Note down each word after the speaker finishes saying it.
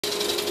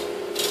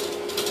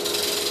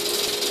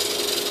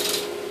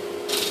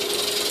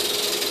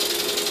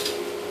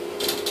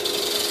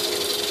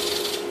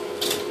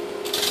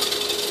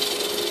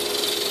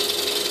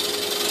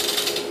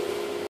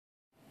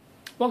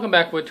Welcome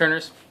back,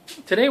 Woodturners.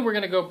 Today we're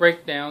going to go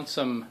break down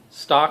some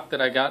stock that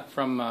I got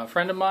from a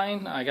friend of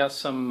mine. I got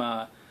some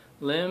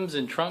limbs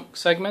and trunk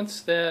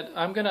segments that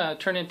I'm going to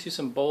turn into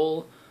some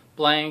bowl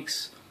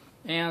blanks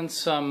and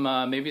some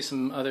maybe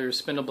some other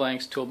spindle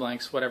blanks, tool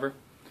blanks, whatever,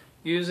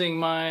 using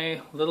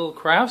my little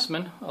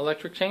Craftsman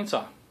electric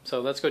chainsaw. So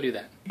let's go do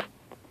that.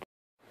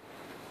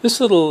 This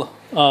little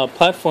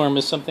platform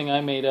is something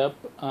I made up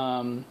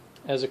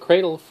as a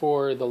cradle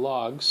for the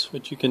logs,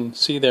 which you can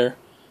see there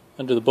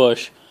under the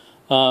bush.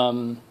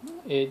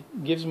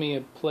 It gives me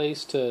a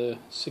place to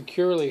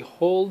securely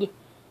hold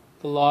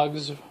the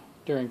logs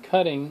during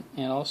cutting,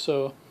 and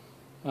also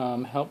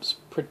helps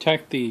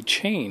protect the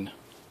chain.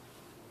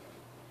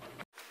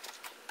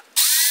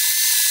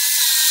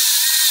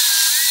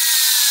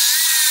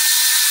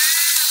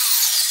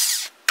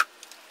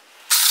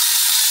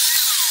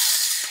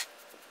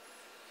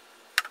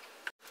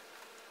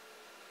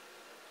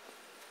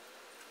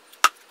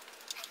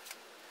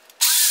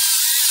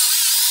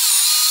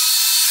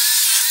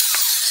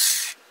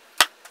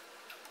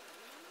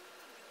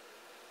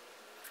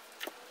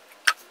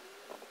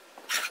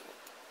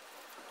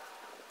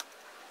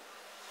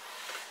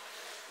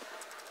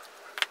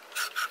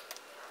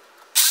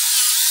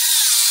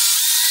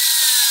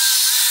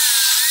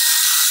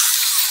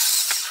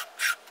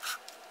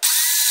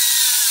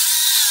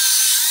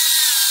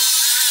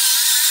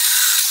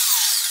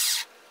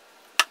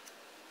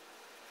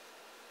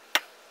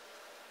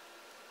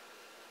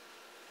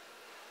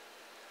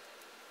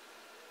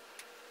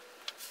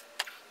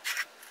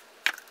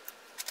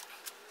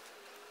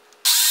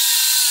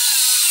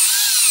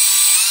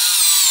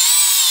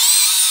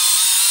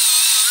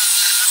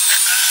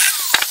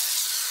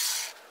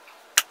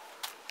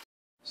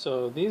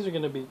 So these are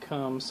going to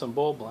become some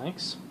bowl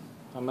blanks.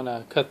 I'm going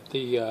to cut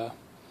the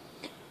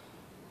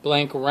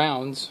blank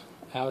rounds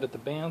out at the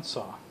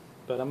bandsaw,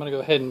 but I'm going to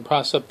go ahead and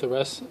process the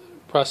rest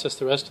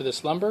of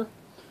this lumber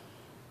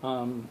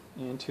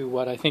into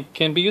what I think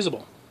can be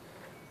usable.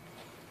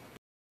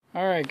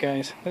 Alright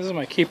guys, this is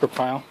my keeper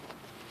pile.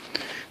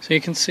 So you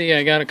can see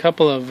I got a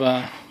couple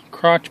of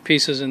crotch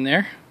pieces in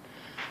there.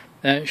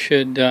 That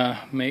should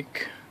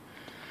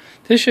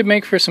This should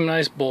make for some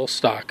nice bowl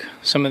stock.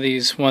 Some of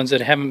these ones that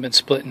haven't been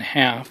split in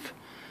half,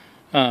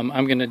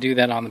 I'm going to do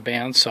that on the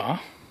bandsaw.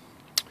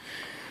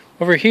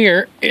 Over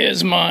here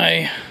is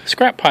my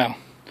scrap pile.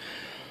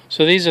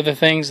 So these are the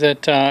things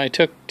that I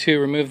took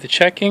to remove the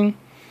checking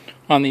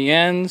on the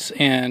ends,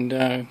 and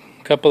a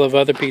couple of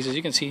other pieces.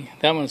 You can see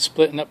that one's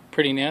splitting up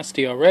pretty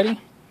nasty already.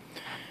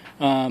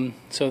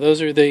 So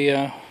those are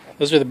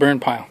the burn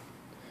pile.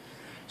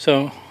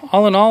 So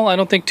all in all, I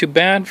don't think too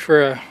bad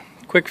for a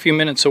quick few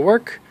minutes of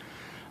work.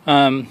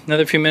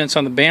 Another few minutes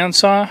on the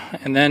bandsaw,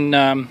 and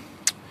then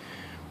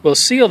we'll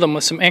seal them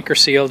with some anchor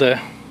seal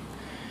to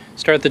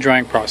start the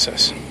drying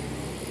process.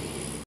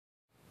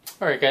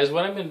 Alright guys,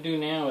 what I'm going to do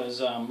now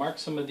is mark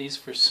some of these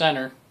for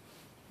center,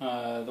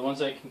 the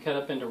ones I can cut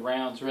up into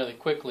rounds really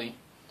quickly.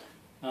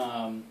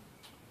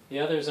 The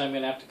others I'm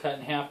going to have to cut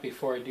in half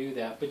before I do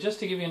that. But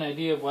just to give you an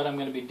idea of what I'm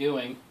going to be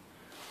doing,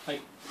 I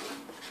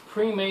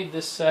pre-made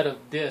this set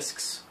of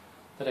discs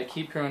that I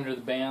keep here under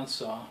the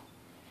bandsaw.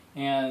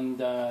 And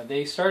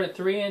they start at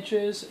 3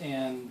 inches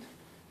and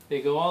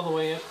they go all the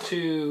way up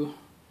to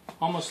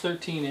almost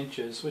 13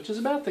 inches, which is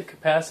about the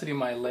capacity of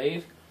my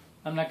lathe.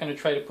 I'm not going to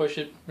try to push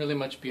it really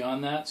much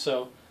beyond that,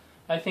 so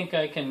I think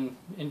I can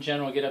in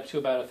general get up to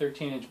about a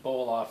 13-inch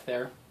bowl off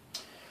there.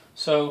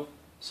 So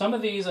some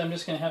of these I'm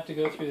just going to have to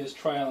go through this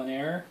trial and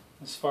error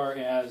as far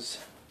as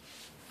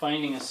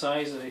finding a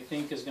size that I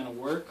think is going to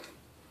work.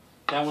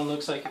 That one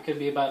looks like it could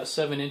be about a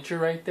 7-incher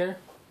right there.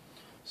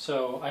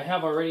 So I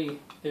have already,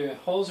 the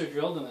holes are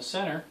drilled in the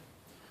center,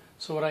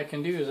 so what I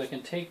can do is I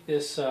can take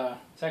this,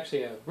 it's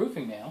actually a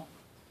roofing nail,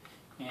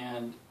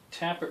 and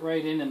tap it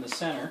right in the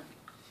center.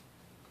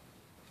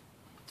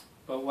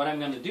 But what I'm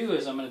going to do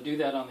is I'm going to do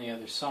that on the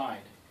other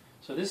side.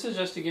 So this is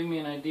just to give me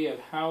an idea of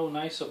how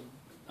nice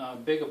a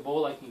big a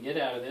bowl I can get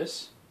out of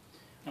this.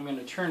 I'm going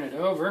to turn it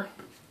over.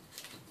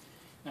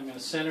 I'm going to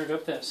center it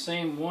up that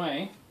same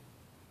way,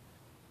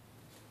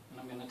 and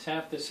I'm going to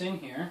tap this in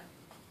here.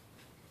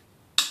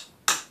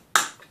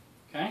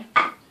 Okay,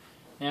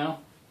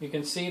 now you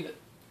can see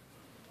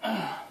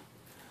that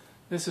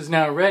this is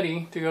now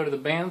ready to go to the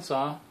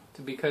bandsaw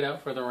to be cut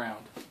out for the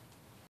round.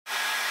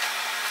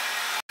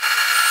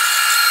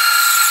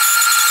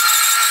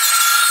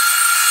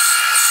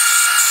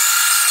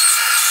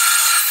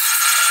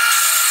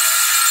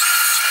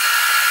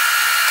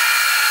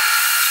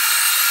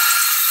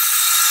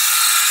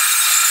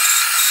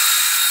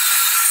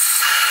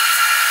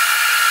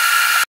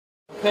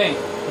 Okay,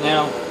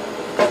 now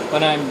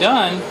when I'm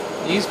done,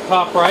 these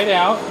pop right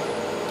out,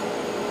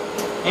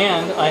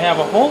 and I have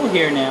a hole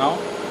here now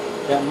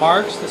that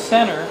marks the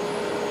center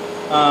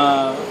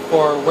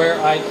for where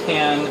I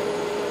can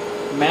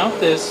mount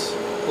this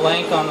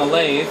blank on the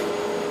lathe,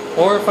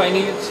 or if I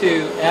needed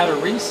to add a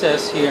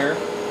recess here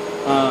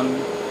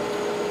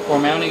for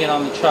mounting it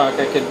on the chuck,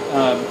 I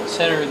could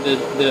center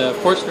the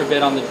Forstner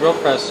bit on the drill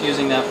press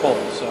using that hole.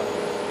 So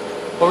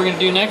What we're going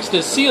to do next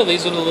is seal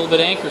these with a little bit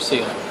of anchor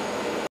seal.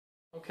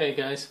 Okay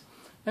guys,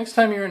 next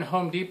time you're in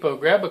Home Depot,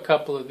 grab a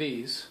couple of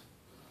these.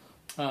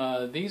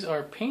 These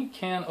are paint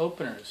can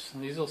openers.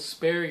 These will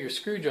spare your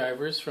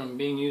screwdrivers from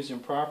being used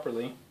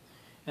improperly.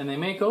 And they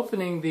make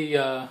opening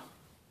the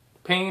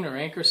paint or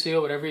anchor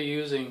seal, whatever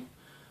you're using,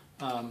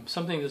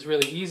 something that's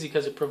really easy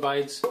because it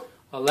provides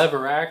a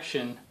lever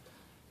action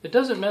that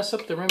doesn't mess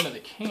up the rim of the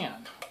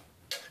can.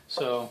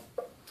 So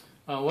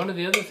one of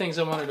the other things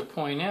I wanted to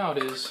point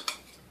out is,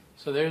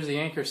 so there's the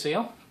anchor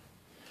seal.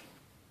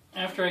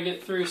 After I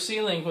get through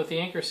sealing with the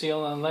anchor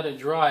seal and let it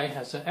dry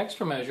as an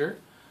extra measure,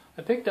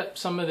 I picked up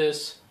some of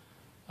this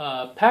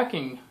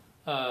packing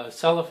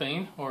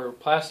cellophane or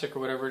plastic or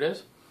whatever it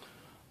is.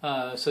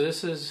 So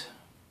this is,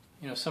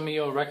 some of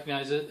you will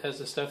recognize it as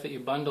the stuff that you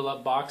bundle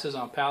up boxes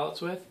on pallets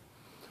with.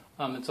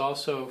 It's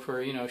also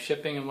for,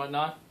 shipping and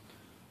whatnot.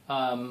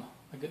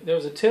 There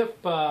was a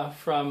tip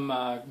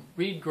from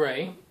Reed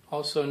Gray,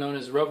 also known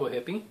as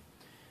RoboHippie.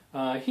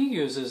 He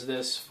uses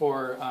this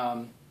for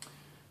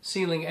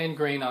sealing end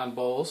grain on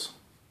bowls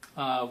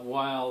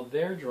while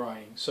they're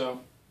drying.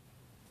 So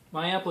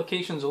my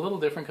application is a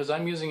little different because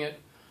I'm using it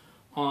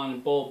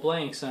on bowl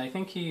blanks, and I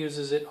think he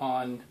uses it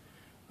on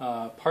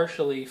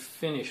partially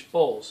finished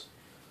bowls.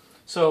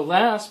 So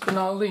last but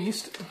not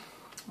least,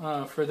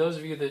 for those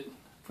of you that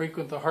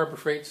frequent the Harbor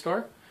Freight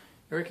store,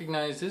 you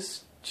recognize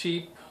this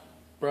cheap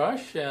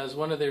brush as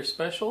one of their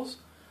specials.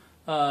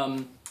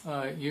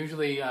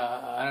 Usually,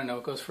 I don't know,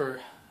 it goes for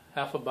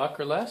 $50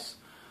 or less.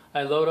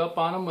 I load up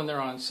on them when they're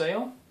on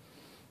sale,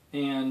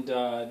 and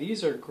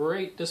these are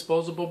great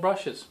disposable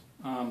brushes.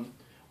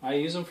 I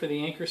use them for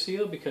the anchor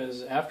seal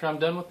because after I'm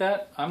done with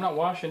that, I'm not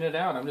washing it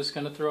out. I'm just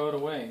going to throw it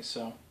away.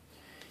 So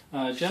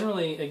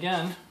generally,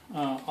 again,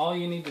 all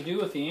you need to do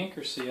with the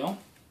anchor seal,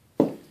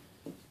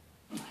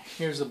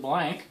 here's a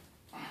blank,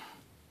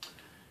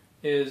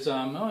 is,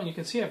 and you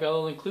can see I've got a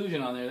little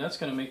inclusion on there. That's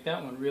going to make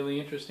that one really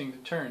interesting to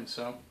turn.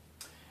 So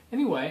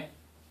anyway,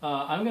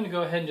 I'm going to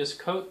go ahead and just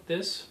coat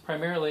this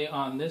primarily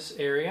on this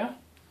area.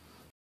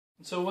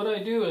 So what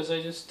I do is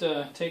I just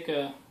take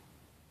a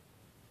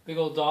big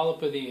old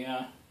dollop of the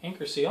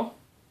anchor seal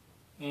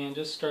and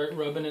just start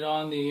rubbing it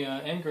on the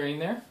end grain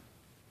there.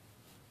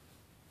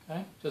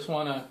 Okay, just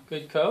want a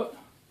good coat.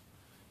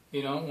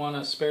 You don't want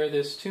to spare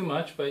this too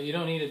much, but you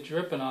don't need it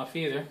dripping off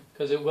either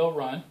because it will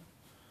run.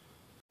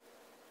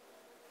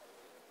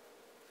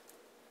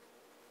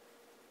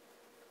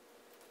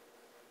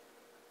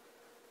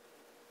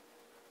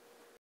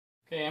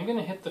 Okay, I'm going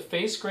to hit the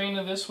face grain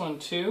of this one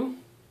too,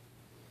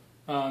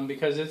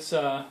 because it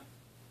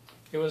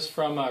was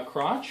from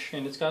crotch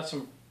and it's got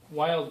some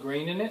wild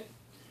grain in it,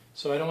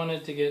 so I don't want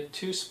it to get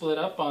too split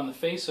up on the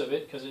face of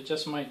it because it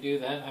just might do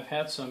that. I've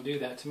had some do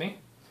that to me.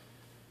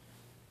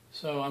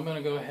 So I'm going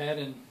to go ahead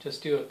and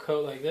just do a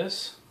coat like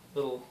this,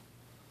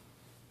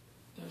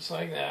 just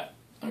like that.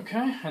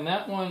 Okay, and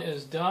that one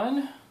is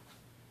done.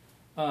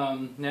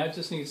 Now it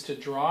just needs to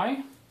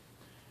dry,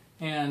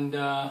 and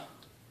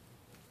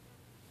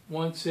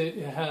once it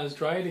has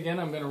dried again,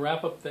 I'm going to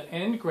wrap up the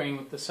end grain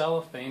with the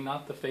cellophane,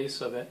 not the face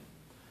of it.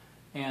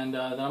 And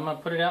then I'm going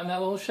to put it out in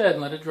that little shed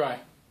and let it dry.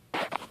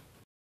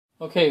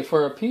 Okay,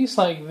 for a piece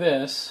like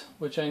this,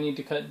 which I need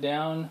to cut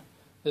down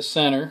the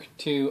center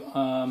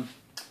to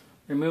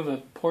remove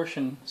a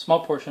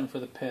small portion for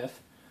the pith,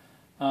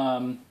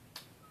 I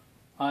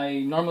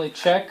normally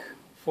check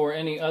for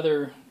any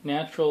other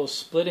natural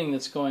splitting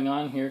that's going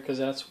on here because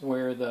that's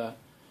where the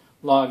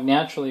log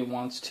naturally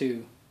wants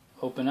to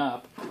open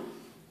up.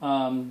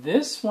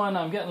 This one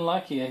I'm getting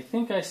lucky. I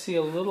think I see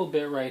a little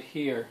bit right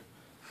here,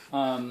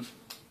 and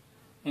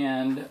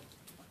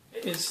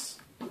it's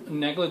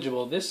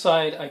negligible. This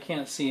side I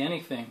can't see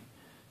anything,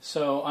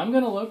 so I'm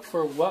going to look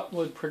for what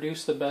would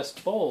produce the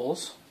best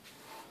bowls.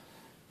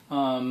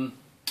 Sometimes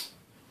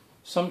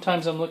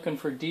I'm looking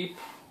for deep,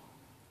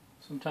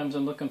 sometimes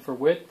I'm looking for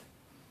width.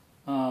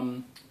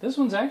 This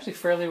one's actually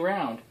fairly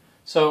round,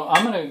 so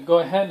I'm going to go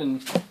ahead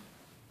and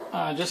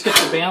just get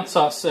the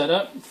bandsaw set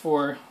up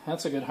for,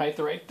 that's a good height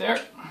right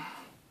there.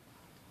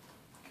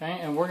 Okay,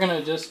 and we're going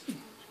to just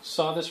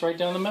saw this right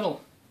down the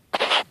middle.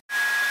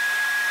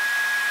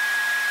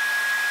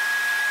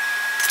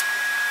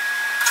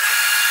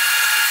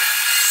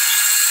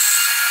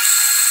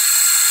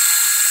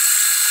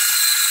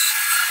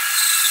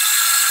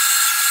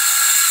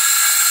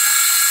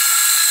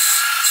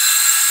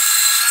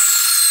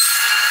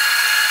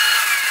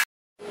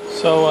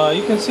 So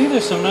you can see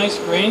there's some nice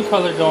grain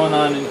color going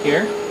on in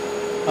here.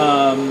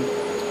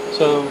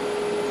 So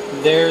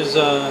there's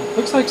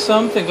looks like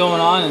something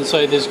going on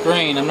inside this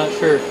grain. I'm not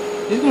sure.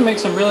 These are going to make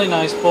some really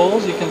nice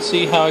bowls. You can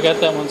see how I got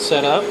that one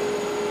set up.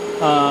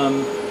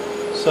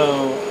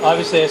 So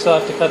obviously I still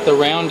have to cut the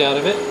round out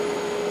of it.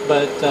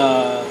 But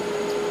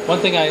one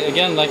thing I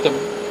again like to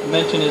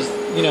mention is,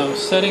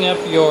 setting up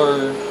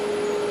your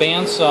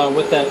bandsaw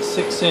with that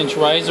 6-inch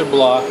riser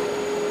block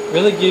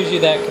really gives you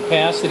that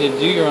capacity to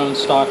do your own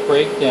stock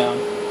breakdown.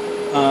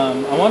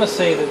 I want to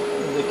say that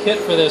the kit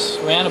for this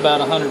ran about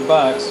 $100,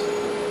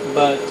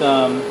 but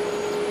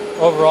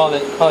overall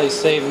that probably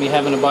saved me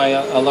having to buy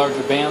a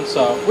larger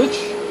bandsaw, which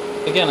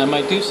again I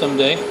might do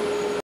someday.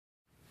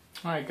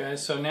 Alright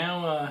guys, so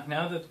now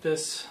that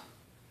this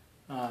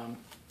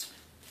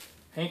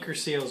anchor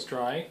seal is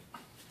dry,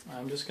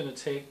 I'm just going to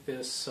take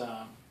this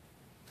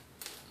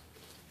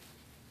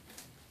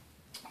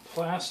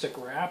plastic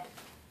wrap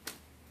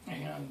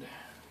and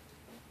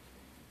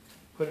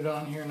put it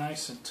on here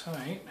nice and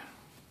tight.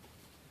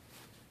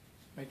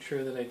 Make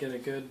sure that I get a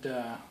good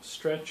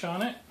stretch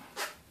on it,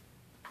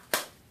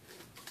 like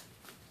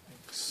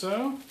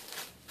so.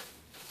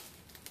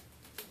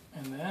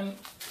 And then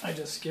I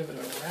just give it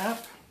a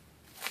wrap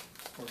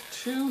or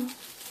two.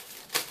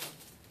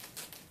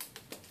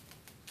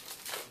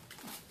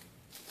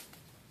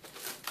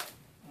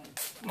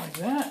 Like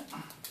that.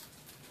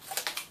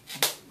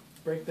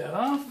 Break that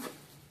off.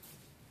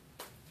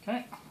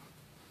 Okay.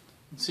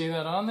 See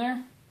that on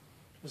there?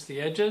 Just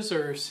the edges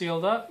are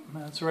sealed up.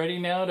 That's ready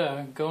now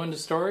to go into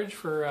storage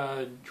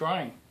for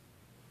drying.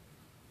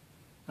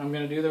 I'm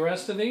going to do the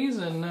rest of these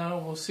and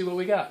we'll see what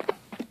we got.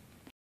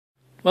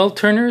 Well,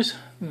 turners,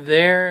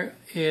 there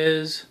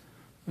is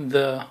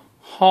the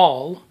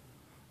haul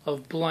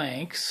of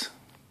blanks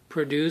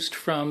produced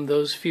from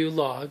those few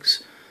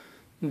logs.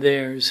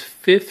 There's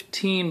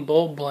 15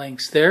 bulb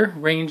blanks there,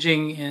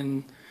 ranging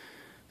in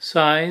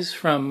size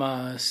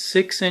from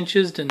 6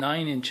 inches to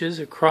 9 inches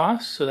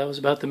across, so that was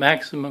about the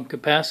maximum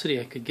capacity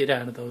I could get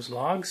out of those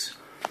logs.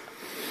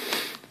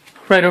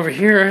 Right over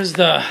here is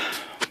the,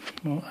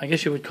 well, I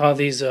guess you would call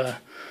these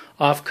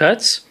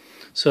offcuts.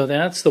 So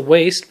that's the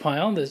waste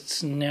pile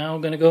that's now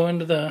going to go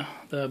into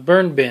the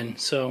burn bin.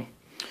 So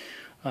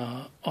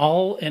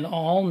all in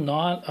all,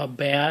 not a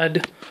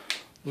bad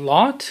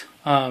lot.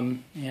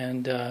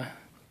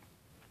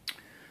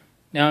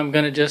 Now I'm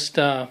going to just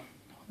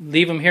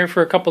leave them here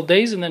for a couple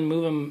days and then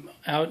move them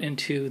out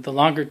into the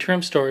longer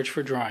term storage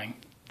for drying.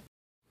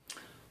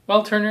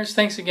 Well, turners,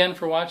 thanks again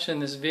for watching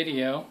this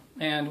video.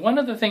 And one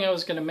other thing I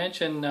was going to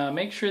mention,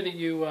 make sure that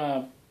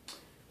you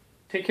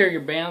take care of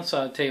your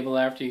bandsaw table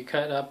after you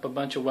cut up a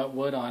bunch of wet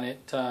wood on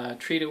it.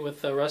 Treat it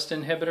with a rust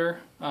inhibitor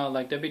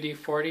like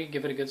WD-40.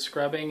 Give it a good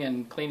scrubbing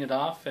and clean it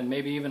off, and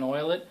maybe even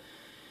oil it.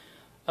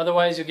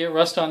 Otherwise, you'll get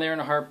rust on there in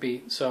a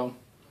heartbeat. So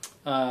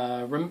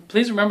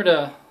please remember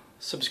to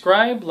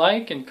subscribe,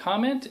 like, and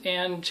comment,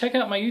 and check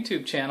out my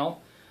YouTube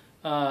channel.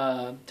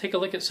 Take a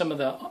look at some of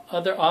the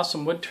other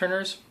awesome wood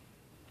turners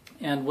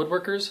and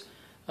woodworkers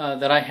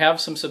that I have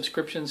some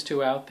subscriptions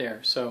to out there.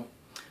 So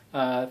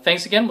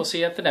thanks again. We'll see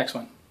you at the next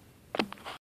one.